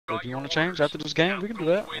If you want to change after this game, we can do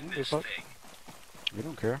that. I don't give a fuck. We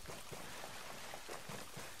don't care.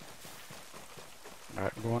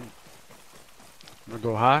 Alright, I'm gonna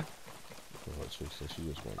go high.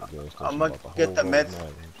 I'm gonna get the meds.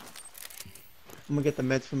 I'm gonna get the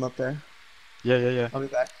meds from up there. Yeah. I'll be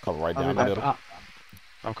back. Come right down the middle.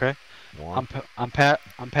 Okay. One. I'm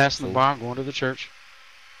passing the bar. I'm going to the church.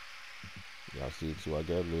 Y'all see it too. I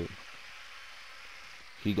got lit.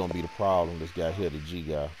 He gonna be the problem. This guy here, the G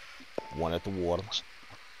guy. One at the water.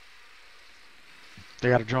 They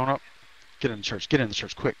got a drone up. Get in the church. Get in the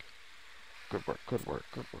church quick. Good work. Good work.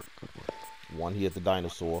 Good work. Good work. One he at the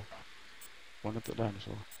dinosaur. One at the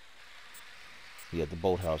dinosaur. He at the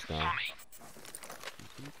boathouse down.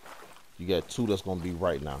 You got two that's gonna be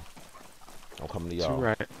right now. I'm coming to y'all. Two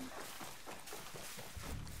right.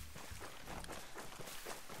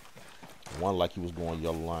 One like he was going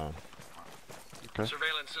yellow line. Okay.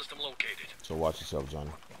 Surveillance system located. So watch yourself,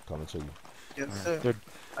 Johnny. Coming to you. Yes, sir.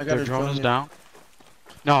 I got Their a drone is down.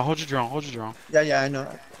 No, hold your drone. Hold your drone. Yeah, I know.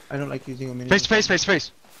 I don't like using them. Face.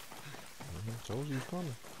 Told you he's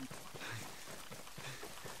coming.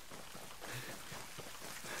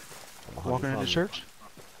 Walking in the church.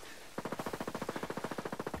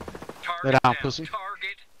 Target Lay down, pussy.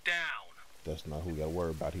 Target down. That's not who you gotta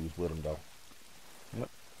worry about. He was with him though. Yep.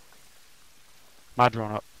 My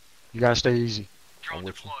drone up. You gotta stay easy. I'm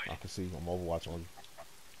with you. I can see. I'm overwatch on you.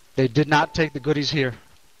 They did not take the goodies here.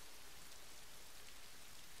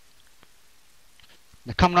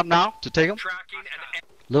 They're coming up now to take them.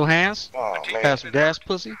 Little hands. Oh, man. Have some gas,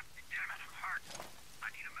 pussy.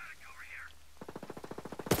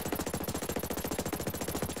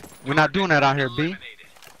 We're not doing that out here, B.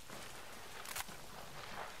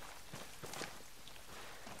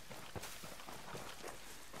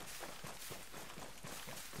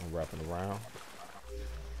 I'm wrapping around.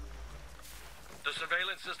 The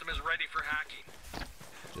surveillance system is ready for hacking.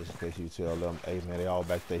 Just in case you tell them, hey man, they all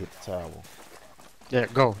back there, hit the tower. Yeah,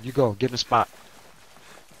 go. You go. Get in the spot.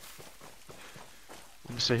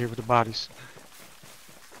 Let me sit here with the bodies.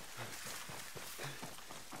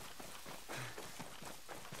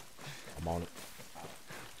 I'm on it.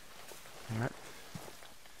 Alright.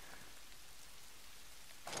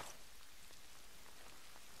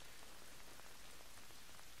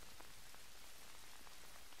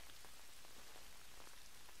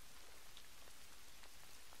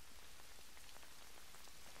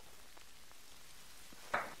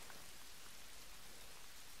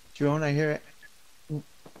 Drone, I hear it.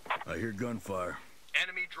 I hear gunfire.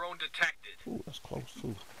 Enemy drone detected. Ooh, that's close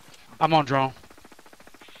too. I'm on drone.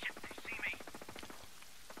 Shit, they see me.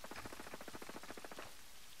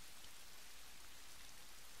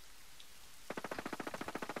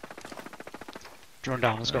 Drone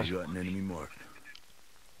down. Let's go. I got an enemy marked.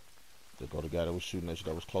 There go the guy that was shooting at you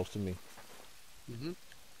that was close to me.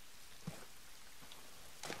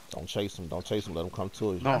 Don't chase him. Don't chase him. Let him come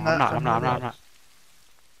to you. No, I'm not.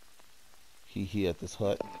 He at this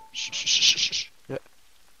hut. Shh. Yeah.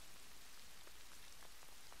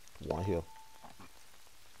 One here.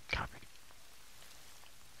 Copy.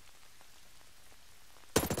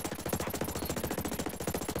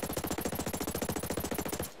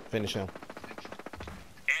 Finish him.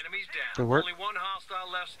 Enemies down. Good work. Only one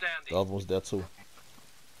hostile left standing. The other one's there too.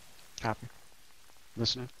 Copy.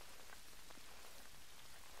 Listening.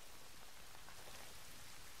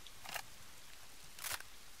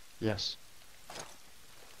 Yes.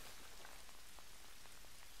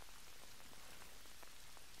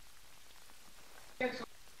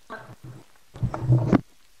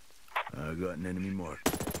 I got an enemy marked.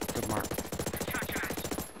 Good mark.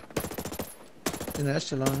 In the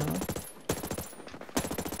echelon, huh?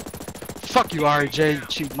 Fuck you, REJ, you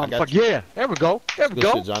cheap motherfucker. you. Yeah, there we go. There we Good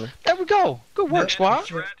go. shit, Johnny. There we go. Good work, squad.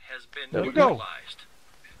 Threat has been There we go. neutralized.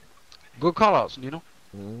 Good callouts, Nino.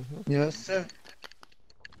 Yes, sir.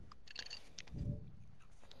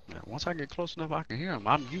 Yeah, once I get close enough, I can hear him.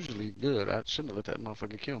 I'm usually good. I shouldn't have let that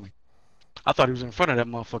motherfucker kill me. I thought he was in front of that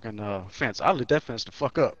motherfucking fence. I lit that fence the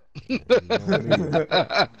fuck up. That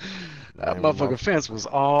motherfucking fence was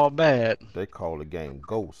all bad. They call the game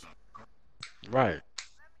Ghost. Right.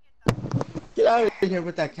 Get out of here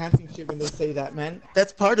with that camping shit when they say that, man.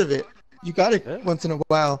 That's part of it. You got it once in a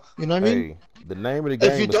while. You know what I mean? Hey, the name of the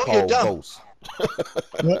game is called Ghost.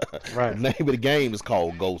 Right. The name of the game is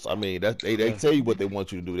called Ghost. I mean, they tell you what they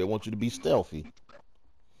want you to do. They want you to be stealthy.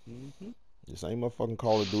 This ain't motherfucking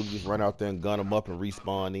Call of Duty. Just run out there and gun them up and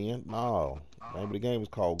respawn in. No. The name of the game is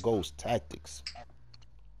called Ghost Tactics.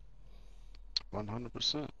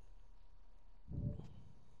 100%.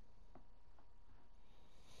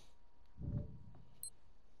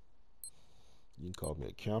 You can call me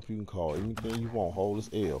a camp. You can call anything you want. Hold this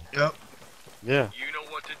L. Yep. Yeah, You know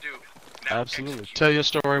what to do. Now absolutely. execute. Tell your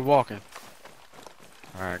story walking.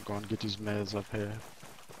 Alright, going to get these meds up here.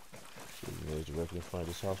 Shit, man, directly in front of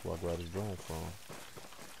this house where I grabbed this drone from.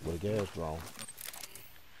 With a gas drone.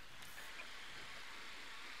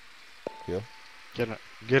 Here.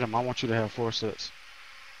 Get him. I want you to have 4 sets.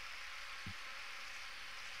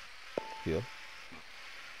 Here.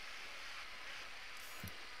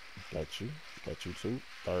 Got you. Got you too.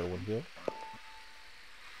 Third one here.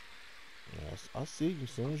 Yes, I see you. As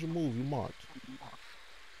soon as you move, you marked.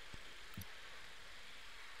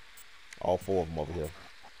 All 4 of them over here.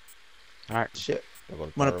 Alright. Shit. I'll go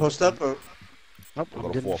to Wanna third post one. up or? Nope, We'll I'm go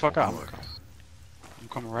to getting the fourth fuck one. out. I'm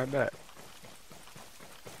coming right back.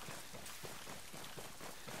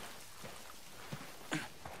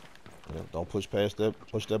 Yeah, don't push past that.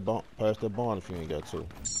 Push that past that barn if you ain't got to.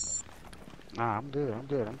 Nah, I'm good.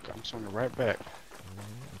 I'm swinging right back.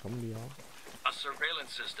 Come to y'all. A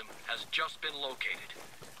surveillance system has just been located.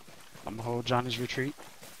 I'm gonna hold Johnny's retreat.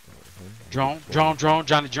 Johnny.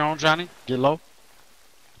 Get low.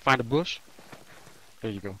 Find a bush.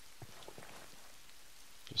 There you go.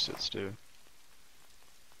 Just sit still.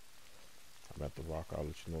 I'm at the rock. I'll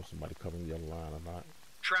let you know if somebody covering the other line or not.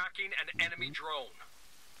 Tracking an enemy drone.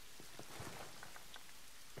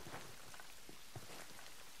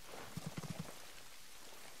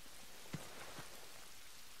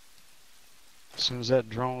 As soon as that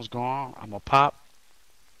drone's gone, I'm gonna pop.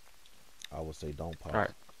 I would say don't pop.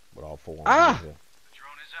 Alright. But all 4 of them Ah! here. The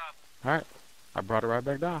drone is up. Alright. I brought it right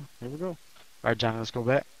back down. Here we go. Alright, Johnny, let's go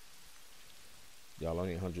back. Y'all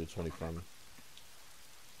only 120 from me.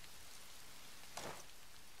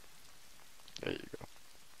 There you go.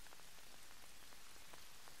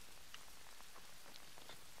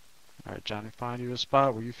 Alright, Johnny, find you a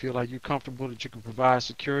spot where you feel like you're comfortable that you can provide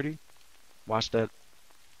security. Watch that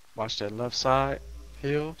left side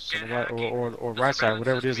hill, so the right, or right side,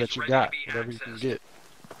 whatever it is that you got, whatever you can get.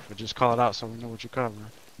 But just call it out so we know what you're covering.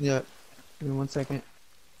 Yeah. Give me 1 second.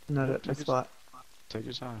 Not at my spot. Take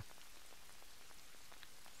your time.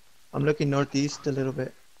 I'm looking northeast a little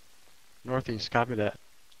bit. Northeast, copy that.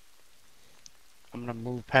 I'm gonna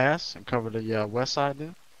move past and cover the west side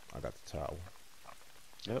then. I got the tower.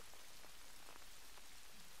 Yep.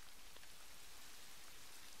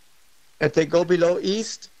 If they go below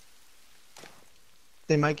east,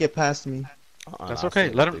 they might get past me. That's I okay.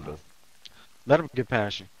 said Let they them do. get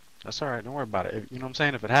past you. That's all right. Don't worry about it. You know what I'm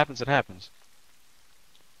saying? If it happens, it happens.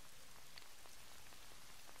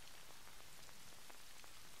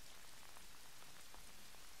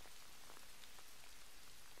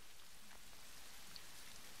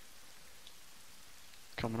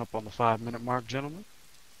 Coming up on the 5-minute mark, gentlemen.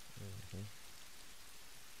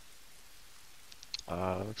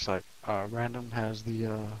 Looks like Random has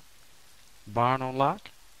the barn on lock.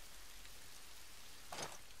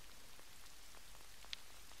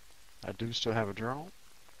 I do still have a drone.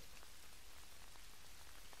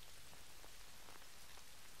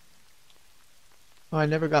 Oh, I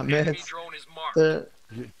never got Enemy meds. drone is marked. The,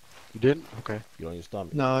 You didn't? Okay. You on your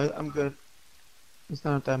stomach. no, I'm good. It's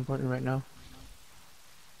not that important right now.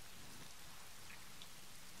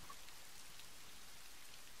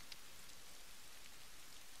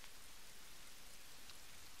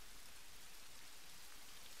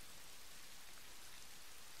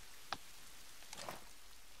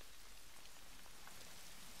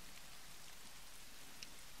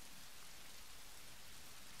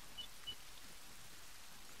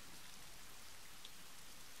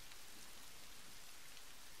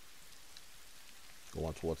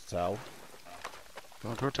 Going towards the tower.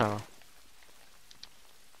 Going to a tower.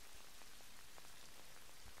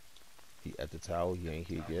 He at the tower. He ain't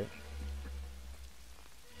hit yet.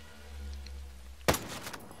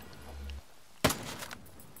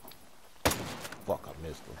 Fuck, I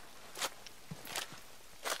missed him.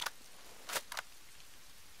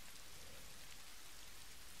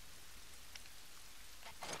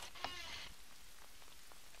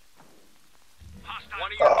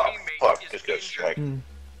 One of your teammates is injured.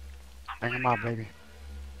 Bang him out, baby.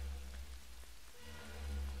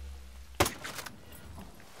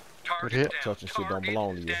 Target hit. down. Touching shit don't Target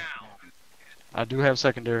belong to you. down. I do have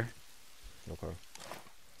secondary. Okay.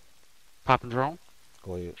 Popping drone.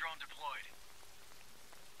 Go ahead. Drone deployed.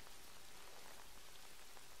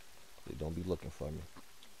 They don't be looking for me.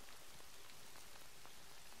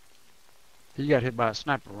 He got hit by a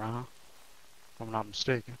sniper round, if I'm not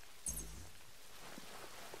mistaken.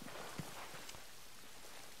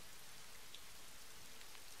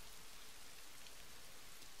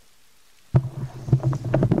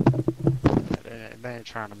 They ain't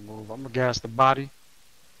trying to move. I'm gonna gas the body.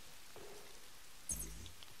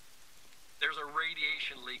 There's a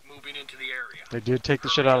radiation leak moving into the area. They did take the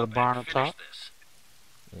shit Hurry out of the barn and up finish top.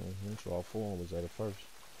 this. So all four was at it first.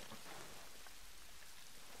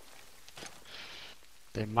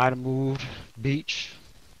 They might have moved beach.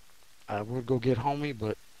 I would go get homie,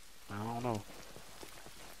 but I don't know.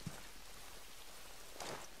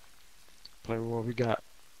 Play with what we got.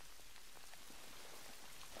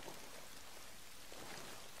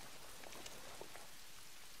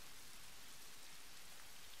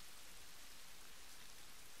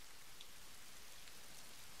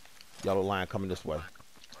 Yellow line coming this way.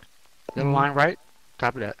 Yellow line right.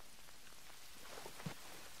 Copy that.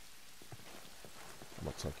 I'm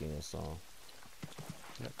gonna tuck in some.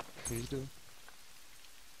 Yep, please do.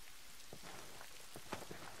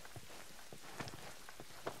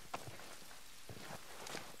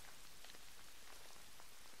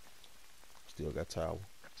 Still got tower.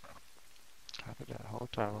 Copy that whole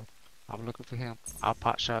tower. I'm looking for him. I'll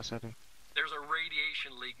pot shots at him. There's a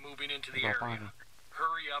radiation leak moving into the I'll find area. him.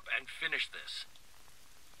 Hurry up and finish this.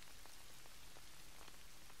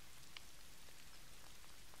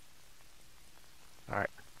 Alright.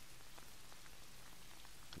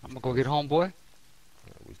 I'm gonna go get homeboy. Right,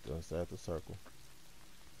 we still inside the circle.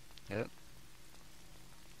 Yep.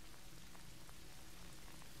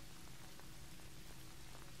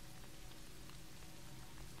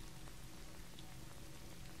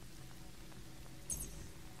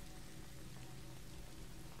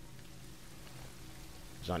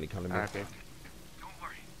 Johnny coming to me. Alright, baby. Don't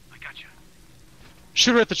worry, I got you.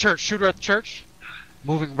 Shooter at the church. Shooter at the church.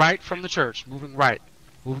 Moving right from the church. Moving right.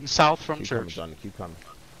 Moving south from Keep coming, church. Johnny. Keep coming.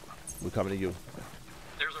 We're coming to you.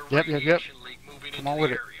 There's a Yep. radiation leak moving Come into on the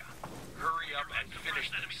with it. area. Hurry up and finish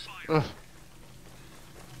this. Ugh.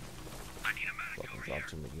 I need a mag Fucking over here.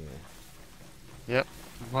 dropped him again. Yep.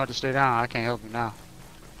 I'm going to stay down. I can't help you now.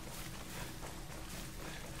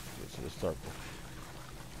 Get to the circle.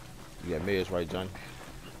 You got meds right, Johnny?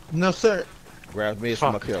 No, sir. Grab meds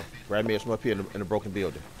from Fuck. up here. Grab meds from up here in the broken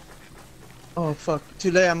building. Oh, fuck.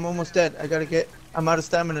 Too late. I'm almost dead. I gotta get... I'm out of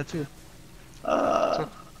stamina, too.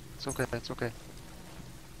 It's okay. It's okay.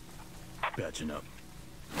 Patching up.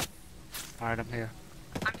 Alright, I'm here.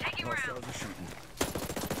 I'm taking rounds. Hostiles are shooting.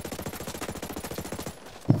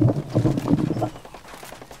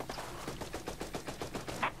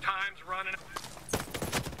 Time's running.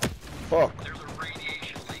 Fuck. There's a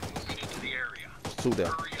radiation leak moving into the area. Two there.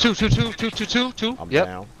 Hurry up Two. and finish this. Two. I'm Yep.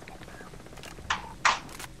 down.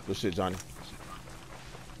 Good shit, Johnny.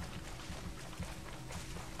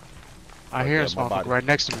 I hear there, this my motherfucker body. right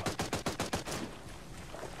next to me.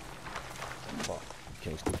 Fuck. You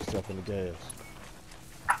can't stick yourself in the gas.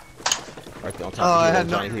 Right there on Oh, top I of had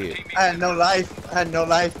you, no- Johnny head. I had no life. I had no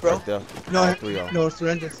life, bro. Right there. No, All three of them. no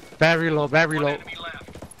syringes. Battery low. Battery One low. enemy left.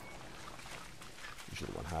 You should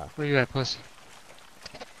have went high. Where you at, pussy?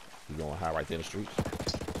 You going high right there in the streets.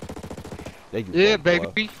 There you Yeah, go,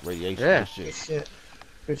 baby. boy. Radiation Yeah. and shit. Good shit.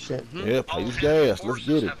 Good shit. Yeah, play this gas. Let's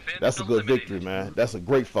get it. That's a good victory, man. That's a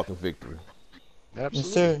great fucking victory. Yes,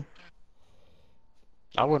 Absolutely. sir.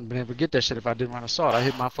 I wouldn't been able to get that shit if I didn't run assault. I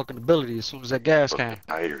hit my fucking ability as soon as that gas came.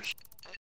 Haters.